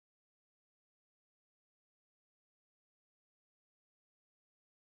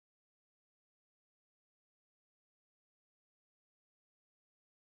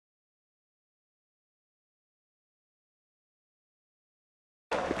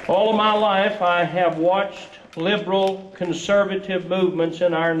All of my life I have watched liberal, conservative movements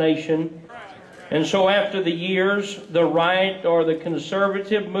in our nation. And so after the years, the right or the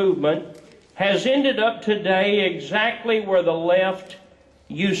conservative movement has ended up today exactly where the left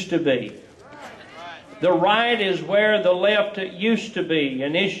used to be. The right is where the left used to be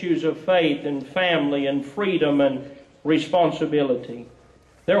in issues of faith and family and freedom and responsibility.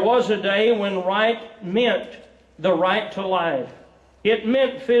 There was a day when right meant the right to life. It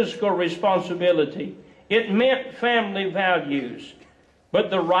meant physical responsibility. It meant family values.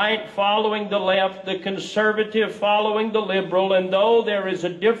 But the right following the left, the conservative following the liberal, and though there is a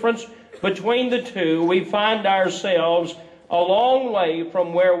difference between the two, we find ourselves a long way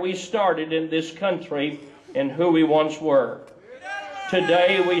from where we started in this country and who we once were.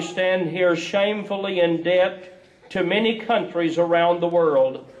 Today we stand here shamefully in debt to many countries around the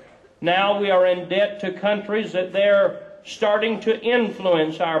world. Now we are in debt to countries that they're starting to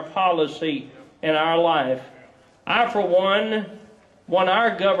influence our policy and our life. I, for one, want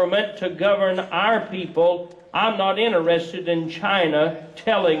our government to govern our people. I'm not interested in China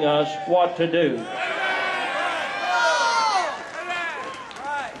telling us what to do.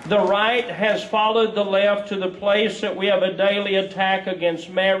 The right has followed the left to the place that we have a daily attack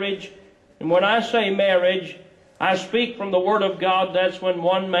against marriage. And when I say marriage, I speak from the Word of God. That's when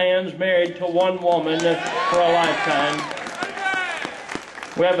one man's married to one woman for a lifetime.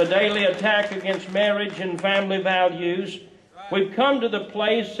 We have a daily attack against marriage and family values. We've come to the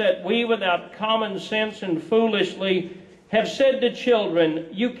place that we, without common sense and foolishly, have said to children,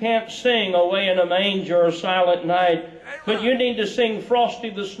 you can't sing Away in a Manger or Silent Night, but you need to sing Frosty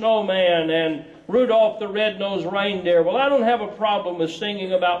the Snowman and Rudolph the Red-Nosed Reindeer. Well, I don't have a problem with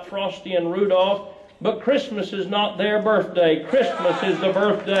singing about Frosty and Rudolph, but Christmas is not their birthday. Christmas is the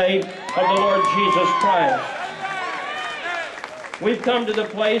birthday of the Lord Jesus Christ. We've come to the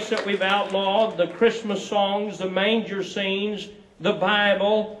place that we've outlawed the Christmas songs, the manger scenes, the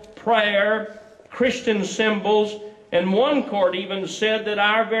Bible, prayer, Christian symbols, and one court even said that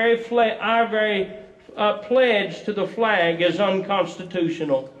our very pledge to the flag is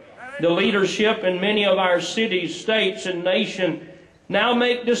unconstitutional. The leadership in many of our cities, states, and nations now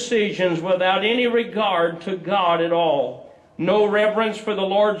make decisions without any regard to God at all. No reverence for the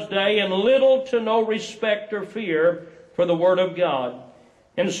Lord's day and little to no respect or fear for the Word of God.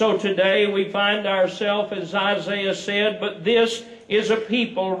 And so today we find ourselves, as Isaiah said, but this is a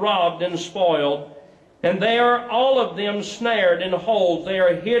people robbed and spoiled. And they are all of them snared in holes. They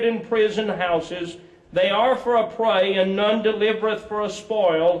are hid in prison houses. They are for a prey, and none delivereth for a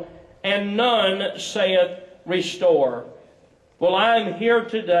spoil, and none saith, Restore. Well, I am here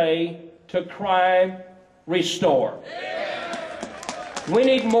today to cry, Restore. We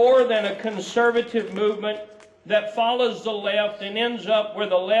need more than a conservative movement that follows the left and ends up where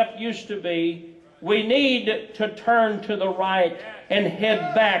the left used to be. We need to turn to the right and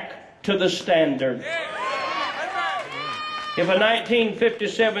head back to the standard. If a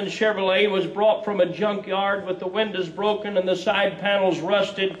 1957 Chevrolet was brought from a junkyard with the windows broken and the side panels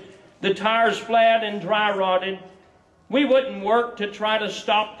rusted, the tires flat and dry rotted, we wouldn't work to try to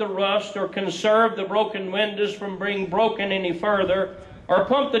stop the rust or conserve the broken windows from being broken any further or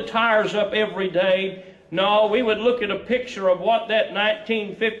pump the tires up every day. No, we would look at a picture of what that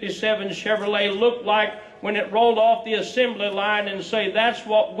 1957 Chevrolet looked like when it rolled off the assembly line and say, that's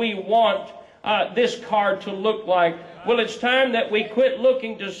what we want this car to look like. Well, it's time that we quit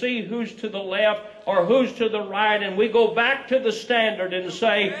looking to see who's to the left or who's to the right, and we go back to the standard and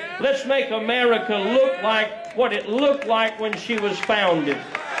say, let's make America look like what it looked like when she was founded.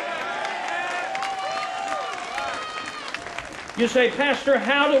 You say, Pastor,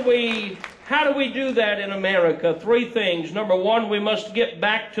 how do we do that in America? Three things. Number one, we must get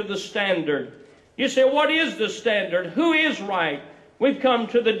back to the standard. You say, what is the standard? Who is right? We've come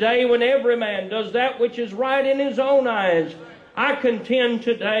to the day when every man does that which is right in his own eyes. I contend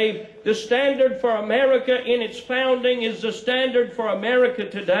today the standard for America in its founding is the standard for America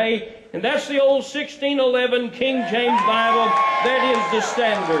today, and that's the old 1611 King James Bible. That is the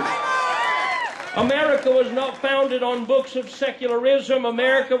standard. America was not founded on books of secularism.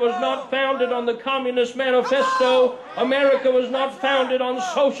 America was not founded on the Communist Manifesto. America was not founded on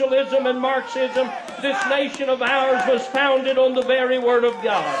socialism and Marxism. This nation of ours was founded on the very Word of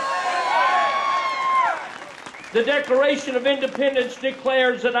God. The Declaration of Independence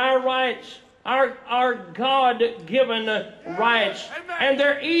declares that our rights are God-given rights, and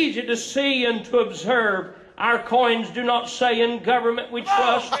they're easy to see and to observe. Our coins do not say in government we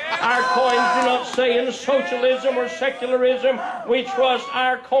trust. Our coins do not say in socialism or secularism we trust.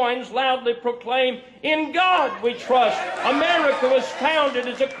 Our coins loudly proclaim, in God we trust. America was founded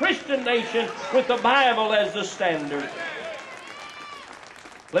as a Christian nation with the Bible as the standard.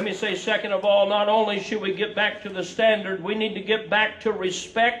 Let me say, second of all, not only should we get back to the standard, we need to get back to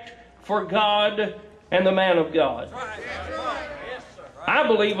respect for God and the man of God. I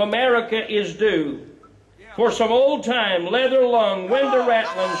believe America is due for some old-time, leather-lung,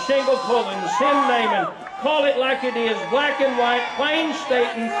 window-rattling, shingle-pulling, sin-naming, call it like it is, black and white, plain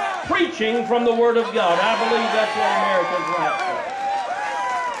stating, preaching from the Word of God. I believe that's what America's right for.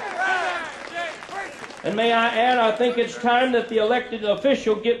 And may I add, I think it's time that the elected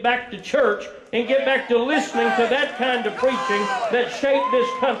official get back to church and get back to listening to that kind of preaching that shaped this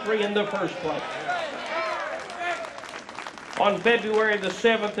country in the first place. On February the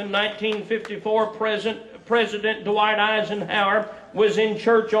 7th in 1954, President Dwight Eisenhower was in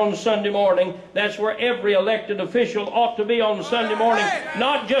church on Sunday morning. That's where every elected official ought to be on Sunday morning.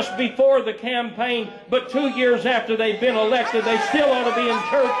 Not just before the campaign, but 2 years after they've been elected. They still ought to be in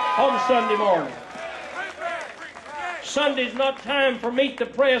church on Sunday morning. Sunday's not time for meet the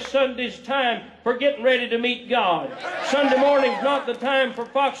press. Sunday's time for getting ready to meet God. Sunday morning's not the time for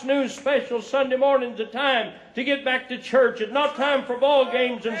Fox News specials. Sunday morning's the time to get back to church. It's not time for ball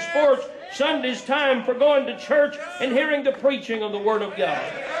games and sports. Sunday's time for going to church and hearing the preaching of the Word of God.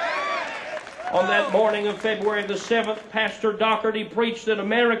 On that morning of February the 7th, Pastor Doherty preached that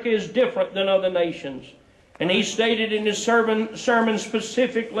America is different than other nations. And he stated in his sermon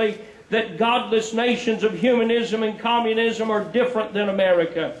specifically that godless nations of humanism and communism are different than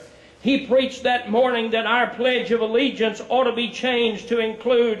America. He preached that morning that our Pledge of Allegiance ought to be changed to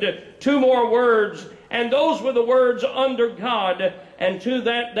include 2 more words, and those were the words, under God. And to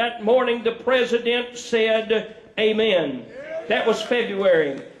that morning the President said, Amen. That was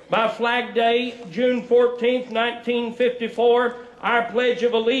February. By Flag Day, June 14th, 1954, our Pledge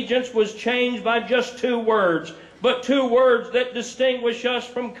of Allegiance was changed by just 2 words. But 2 words that distinguish us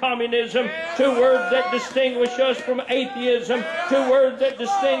from communism, 2 words that distinguish us from atheism, 2 words that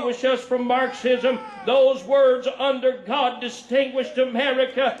distinguish us from Marxism. Those words, under God, distinguished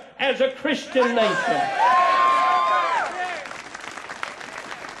America as a Christian nation.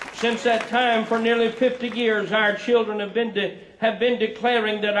 Since that time, for nearly 50 years, our children have been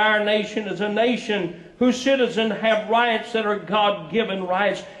declaring that our nation is a nation whose citizens have rights that are God-given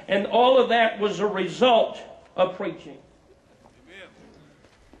rights. And all of that was a result of preaching.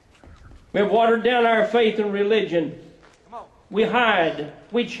 We've watered down our faith and religion. We hide.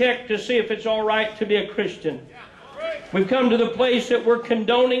 We check to see if it's all right to be a Christian. We've come to the place that we're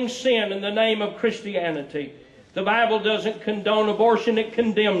condoning sin in the name of Christianity. The Bible doesn't condone abortion, it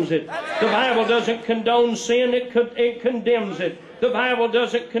condemns it. The Bible doesn't condone sin, it condemns it. The Bible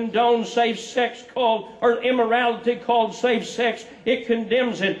doesn't condone safe sex or immorality called safe sex. It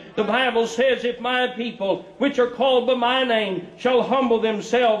condemns it. The Bible says, if my people, which are called by my name, shall humble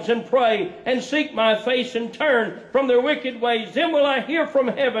themselves and pray and seek my face and turn from their wicked ways, then will I hear from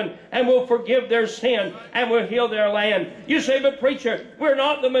heaven and will forgive their sin and will heal their land. You say, but preacher, we're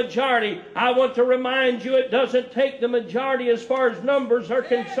not the majority. I want to remind you, it doesn't take the majority as far as numbers are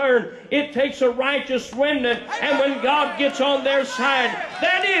concerned. It takes a righteous remnant, and when God gets on their side,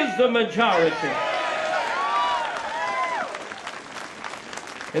 that is the majority.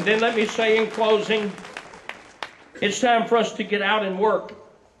 And then let me say in closing, it's time for us to get out and work.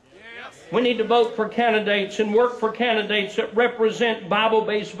 We need to vote for candidates and work for candidates that represent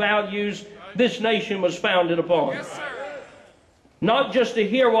Bible-based values this nation was founded upon. Not just to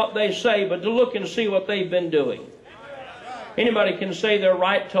hear what they say, but to look and see what they've been doing. Anybody can say their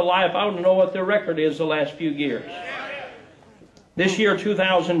right to life. I want to know what their record is the last few years. This year,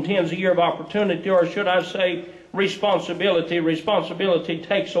 2010, is a year of opportunity, or should I say responsibility. Responsibility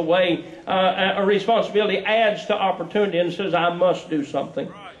takes away, responsibility adds to opportunity and says, I must do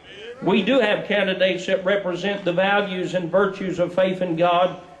something. We do have candidates that represent the values and virtues of faith in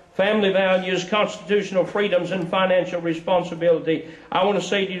God, family values, constitutional freedoms, and financial responsibility. I want to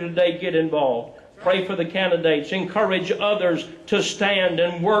say to you today, get involved. Pray for the candidates. Encourage others to stand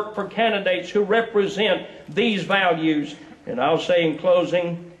and work for candidates who represent these values. And I'll say in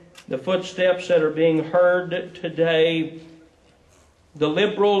closing, the footsteps that are being heard today, the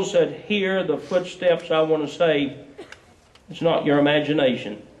liberals that hear the footsteps, I want to say, it's not your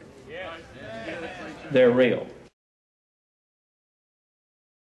imagination. They're real.